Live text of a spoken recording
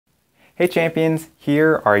Hey champions,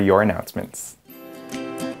 here are your announcements.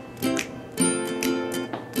 Hi,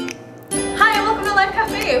 and welcome to Live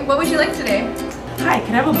Cafe. What would you like today? Hi,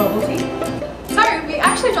 can I have a bubble tea? Sorry, we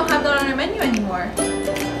actually don't have that on our menu anymore.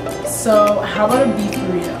 So, how about a beef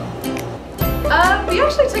burrito? We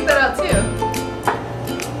actually took that out too.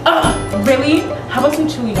 Really? How about some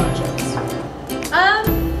chili nachos?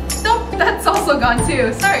 Nope, that's also gone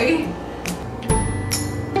too. Sorry.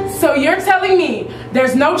 So you're telling me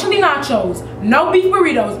there's no chili nachos, no beef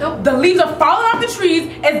burritos, Nope. The leaves are falling off the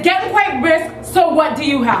trees, it's getting quite brisk, so what do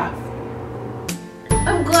you have?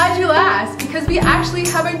 I'm glad you asked because we actually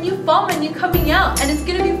have our new fall menu coming out and it's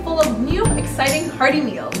gonna be full of new, exciting, hearty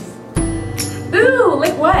meals. Ooh,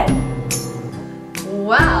 like what?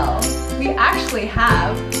 Well, we actually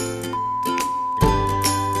have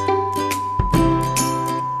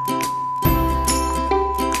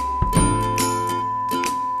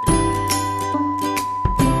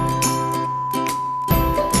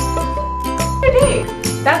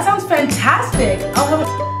That sounds fantastic. I'll have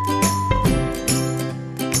a...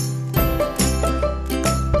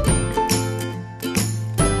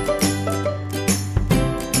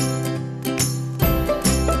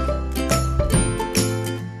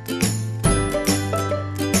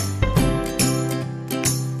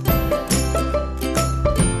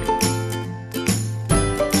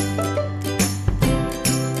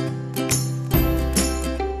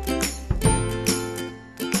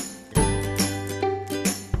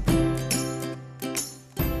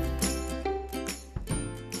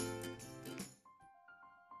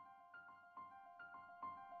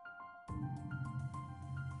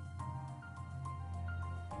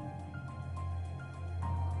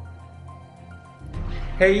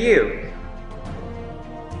 Hey you!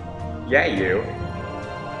 Yeah you!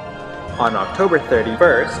 On October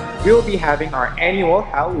 31st, we will be having our annual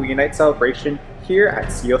Halloween night celebration here at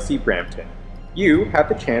CLC Brampton. You have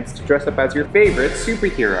the chance to dress up as your favorite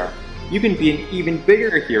superhero. You can be an even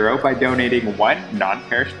bigger hero by donating one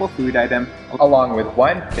non-perishable food item along with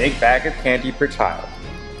one big bag of candy per child.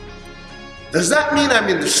 Does that mean I'm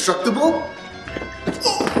indestructible?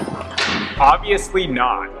 Obviously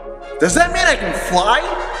not. Does that mean I can fly?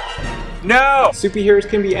 No! Superheroes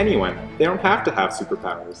can be anyone. They don't have to have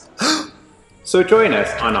superpowers. So join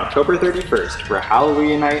us on October 31st for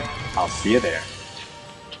Halloween night. I'll see you there.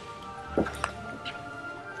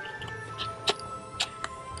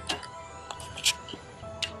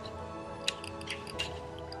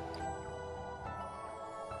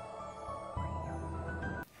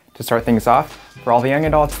 To start things off, for all the young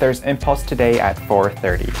adults, there's Impulse today at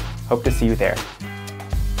 4:30. Hope to see you there.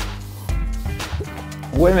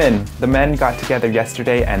 Women, the men got together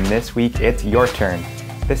yesterday and this week it's your turn.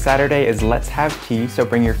 This Saturday is Let's Have Tea, so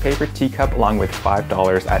bring your favorite teacup along with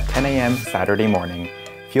 $5 at 10 a.m. Saturday morning.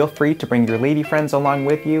 Feel free to bring your lady friends along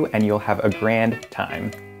with you and you'll have a grand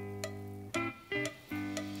time.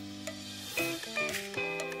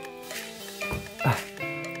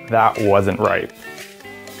 That wasn't right.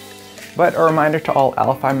 But a reminder to all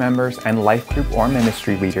Alphi members and life group or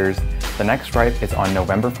ministry leaders, the next Ripe is on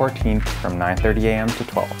November 14th from 9:30 a.m. to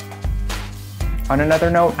 12. On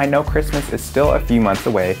another note, I know Christmas is still a few months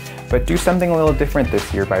away, but do something a little different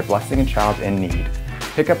this year by blessing a child in need.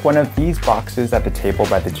 Pick up one of these boxes at the table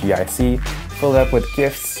by the GIC, filled up with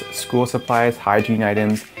gifts, school supplies, hygiene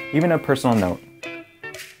items, even a personal note.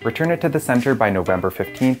 Return it to the center by November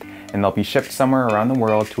 15th, and they'll be shipped somewhere around the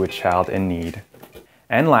world to a child in need.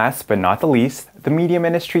 And last but not the least, the media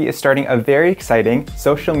ministry is starting a very exciting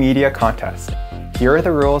social media contest. Here are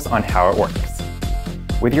the rules on how it works.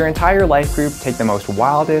 With your entire life group, take the most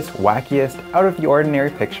wildest, wackiest, out of the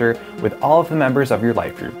ordinary picture with all of the members of your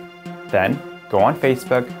life group. Then, go on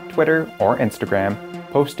Facebook, Twitter, or Instagram,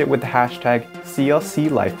 post it with the hashtag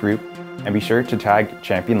CLCLifeGroup, and be sure to tag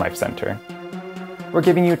Champion Life Center. We're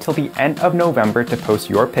giving you till the end of November to post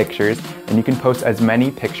your pictures, and you can post as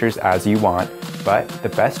many pictures as you want, but the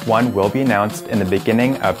best one will be announced in the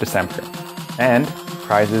beginning of December. And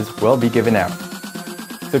prizes will be given out.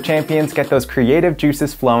 So champions, get those creative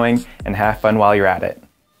juices flowing and have fun while you're at it.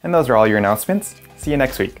 And those are all your announcements. See you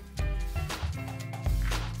next week.